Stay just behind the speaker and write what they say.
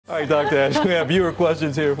All right, Dr. Ashton, we have viewer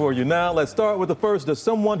questions here for you now. Let's start with the first. Does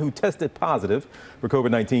someone who tested positive for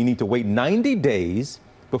COVID-19 need to wait 90 days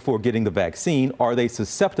before getting the vaccine? Are they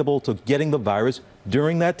susceptible to getting the virus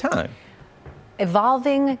during that time?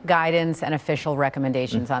 Evolving guidance and official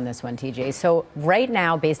recommendations on this one, TJ. So right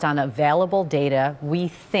now, based on available data, we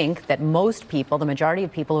think that most people, the majority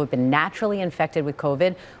of people who have been naturally infected with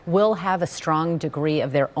COVID, will have a strong degree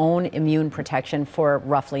of their own immune protection for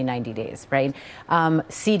roughly 90 days, right?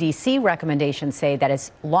 CDC recommendations say that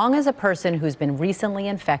as long as a person who's been recently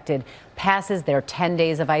infected passes their 10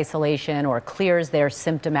 days of isolation or clears their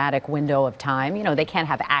symptomatic window of time, you know, they can't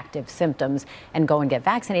have active symptoms and go and get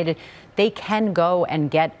vaccinated, they can go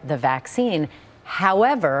and get the vaccine.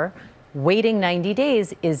 However, waiting 90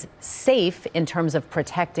 days is safe in terms of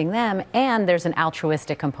protecting them, and there's an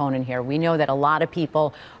altruistic component here. We know that a lot of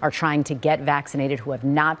people are trying to get vaccinated who have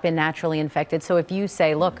not been naturally infected. So if you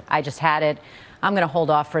say, look, I just had it, I'm going to hold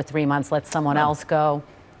off for 3 months, let someone else go,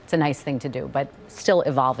 it's a nice thing to do, but still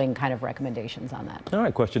evolving kind of recommendations on that. All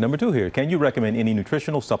right, question number 2 here. Can you recommend any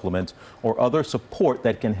nutritional supplements or other support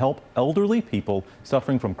that can help elderly people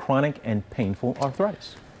suffering from chronic and painful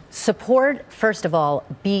arthritis? Support, first of all,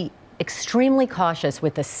 be extremely cautious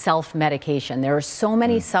with the self-medication. There are so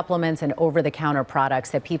many supplements and over-the-counter products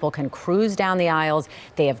that people can cruise down the aisles.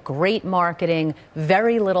 They have great marketing,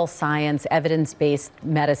 very little science, evidence-based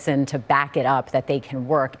medicine to back it up that they can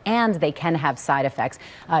work, and they can have side effects.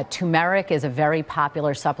 Turmeric is a very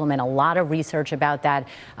popular supplement, a lot of research about that.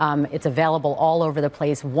 It's available all over the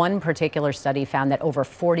place. One particular study found that over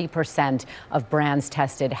 40% of brands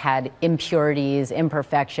tested had impurities,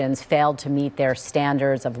 imperfections, failed to meet their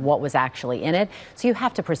standards of what was actually in it. So you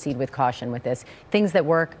have to proceed with caution with this. Things that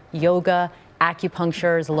work, yoga,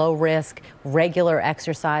 acupuncture is low risk, regular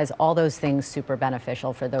exercise, all those things super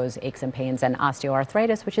beneficial for those aches and pains, and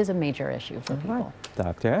osteoarthritis, which is a major issue for people. Right.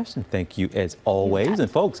 Dr. Ashton, thank you as always. And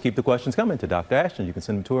folks, keep the questions coming to Dr. Ashton. You can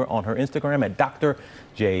send them to her on her Instagram at Dr.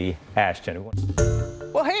 J. Ashton.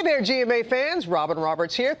 Well, hey there, GMA fans. Robin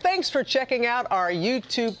Roberts here. Thanks for checking out our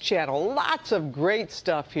YouTube channel. Lots of great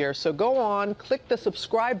stuff here. So go on, click the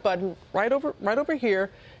subscribe button right over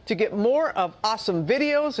here to get more of awesome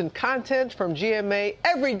videos and content from GMA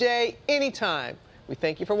every day, anytime. We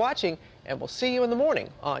thank you for watching, and we'll see you in the morning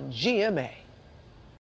on GMA.